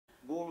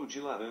Bolo de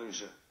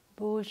laranja.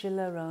 Bolo de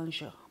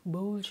laranja.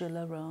 Bolo de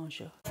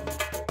laranja.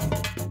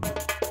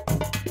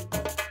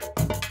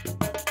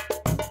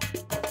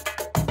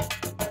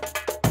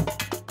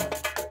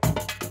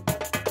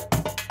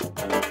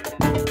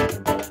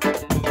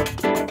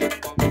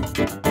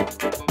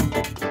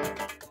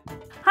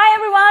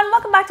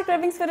 Welcome back to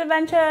Kravings Food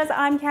Adventures.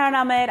 I'm Karen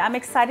Ahmed. I'm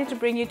excited to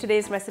bring you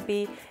today's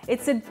recipe.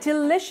 It's a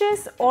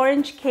delicious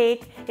orange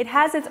cake. It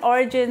has its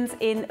origins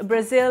in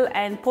Brazil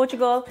and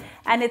Portugal,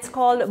 and it's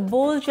called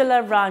Bolo De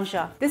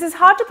Laranja. This is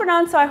hard to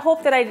pronounce, so I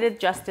hope that I did it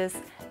justice.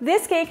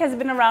 This cake has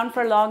been around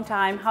for a long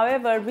time.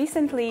 However,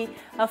 recently,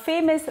 a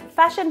famous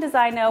fashion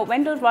designer,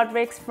 Wendell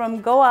Rodricks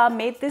from Goa,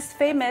 made this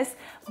famous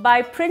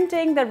by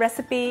printing the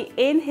recipe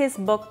in his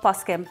book,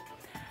 Poskem.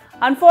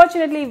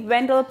 Unfortunately,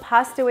 Wendell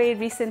passed away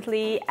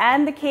recently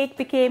and the cake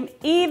became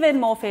even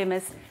more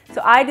famous,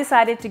 so I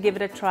decided to give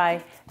it a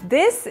try.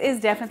 This is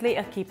definitely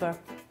a keeper.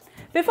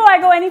 Before I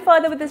go any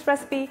further with this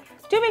recipe,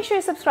 do make sure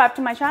you subscribe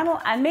to my channel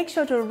and make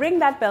sure to ring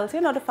that bell so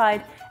you're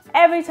notified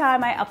every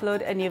time I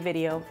upload a new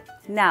video.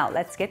 Now,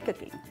 let's get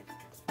cooking.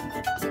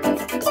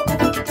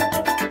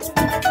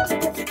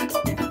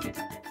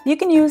 You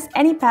can use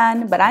any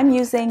pan, but I'm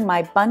using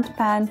my bundt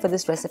pan for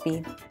this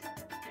recipe.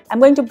 I'm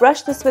going to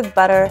brush this with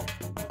butter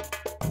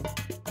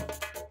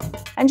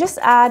and just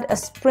add a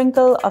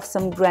sprinkle of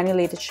some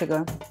granulated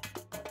sugar.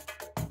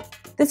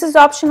 This is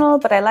optional,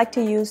 but I like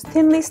to use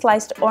thinly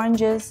sliced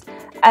oranges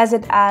as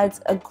it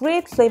adds a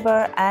great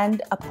flavor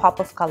and a pop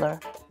of color.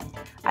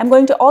 I'm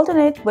going to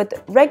alternate with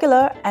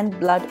regular and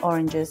blood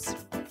oranges.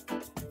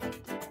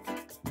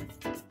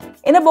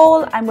 In a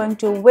bowl, I'm going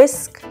to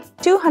whisk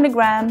 200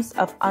 grams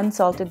of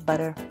unsalted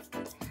butter.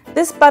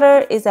 This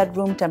butter is at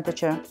room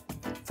temperature.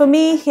 For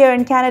me, here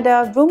in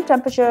Canada, room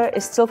temperature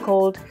is still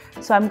cold,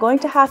 so I'm going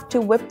to have to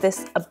whip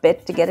this a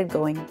bit to get it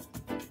going.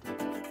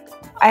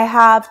 I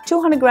have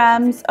 200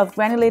 grams of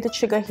granulated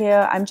sugar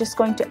here. I'm just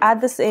going to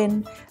add this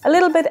in a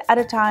little bit at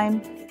a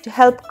time to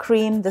help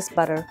cream this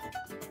butter.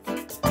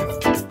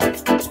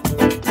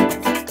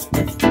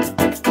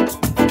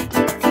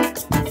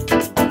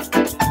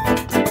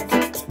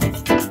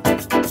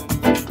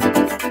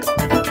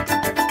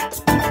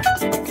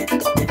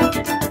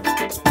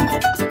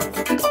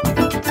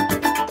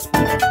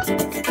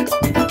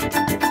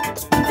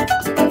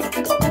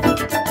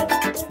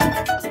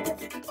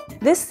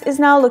 This is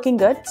now looking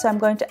good, so I'm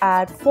going to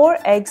add 4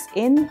 eggs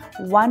in,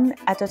 one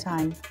at a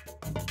time.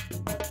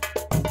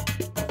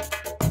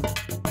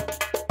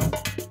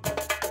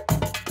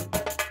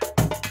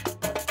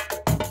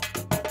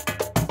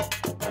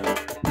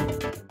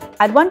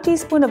 Add 1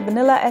 teaspoon of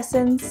vanilla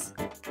essence,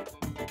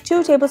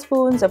 2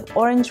 tablespoons of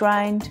orange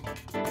rind,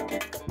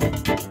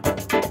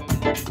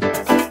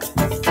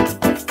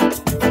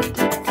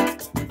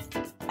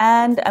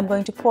 and I'm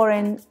going to pour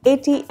in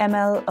 80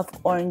 ml of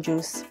orange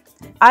juice.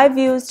 I've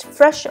used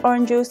fresh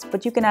orange juice,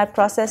 but you can add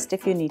processed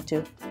if you need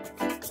to.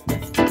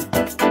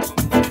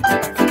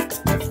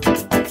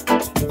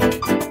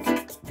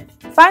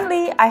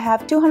 Finally, I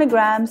have 200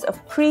 grams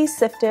of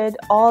pre-sifted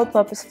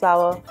all-purpose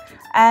flour,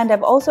 and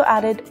I've also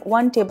added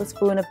 1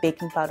 tablespoon of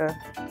baking powder.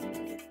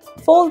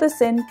 Fold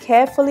this in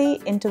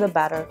carefully into the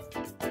batter.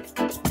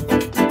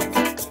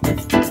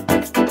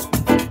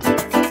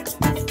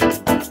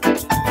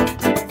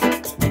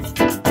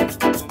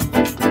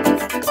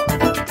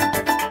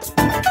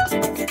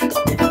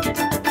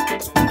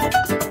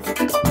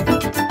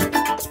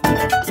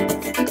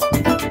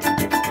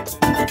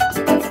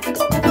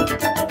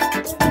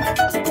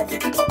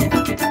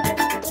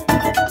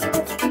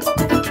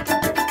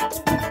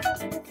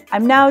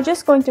 I'm now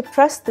just going to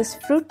press this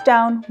fruit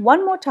down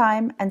one more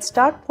time and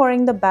start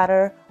pouring the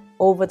batter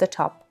over the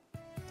top.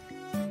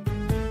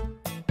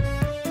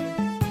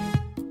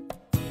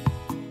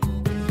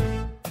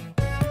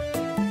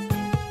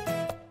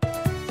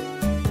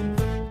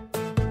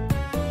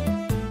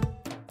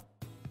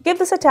 Give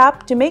this a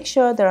tap to make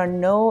sure there are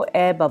no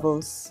air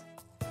bubbles.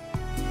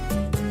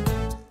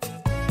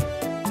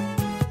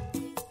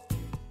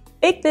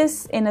 Bake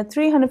this in a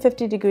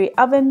 350-degree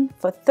oven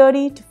for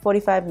 30 to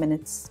 45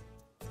 minutes.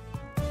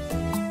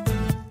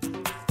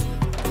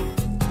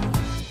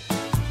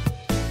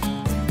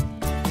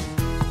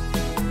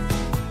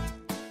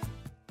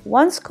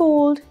 Once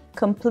cooled,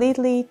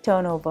 completely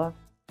turn over.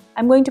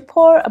 I'm going to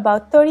pour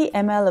about 30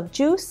 ml of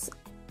juice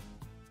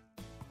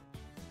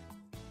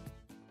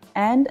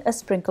and a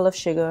sprinkle of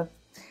sugar,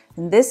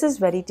 and this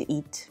is ready to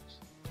eat.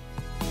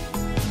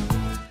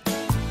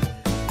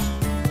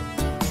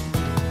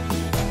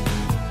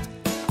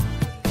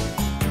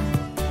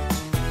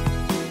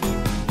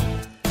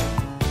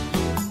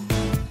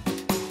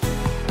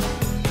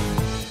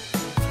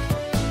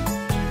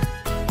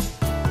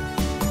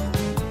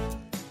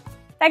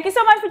 Thank you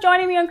so much for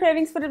joining me on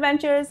Kravings Food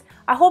Adventures.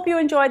 I hope you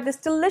enjoyed this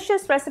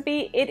delicious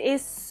recipe. It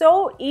is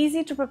so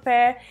easy to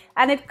prepare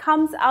and it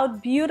comes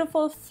out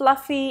beautiful,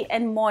 fluffy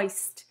and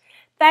moist.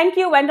 Thank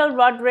you, Wendell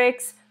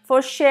Rodricks,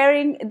 for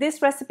sharing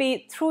this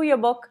recipe through your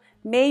book.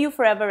 May you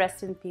forever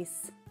rest in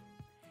peace.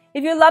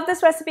 If you love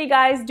this recipe,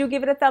 guys, do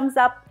give it a thumbs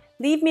up.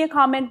 leave me a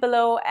comment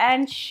below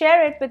and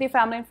share it with your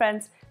family and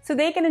friends so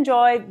they can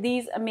enjoy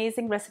these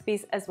amazing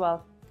recipes as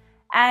well.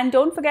 And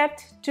don't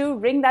forget to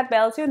ring that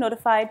bell so you're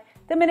notified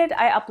the minute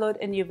I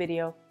upload a new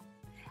video.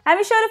 And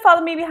be sure to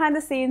follow me behind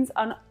the scenes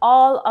on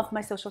all of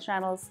my social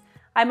channels.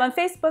 I'm on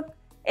Facebook,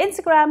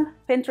 Instagram,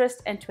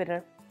 Pinterest, and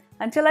Twitter.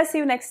 Until I see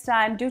you next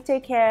time, do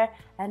take care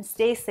and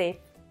stay safe.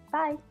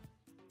 Bye.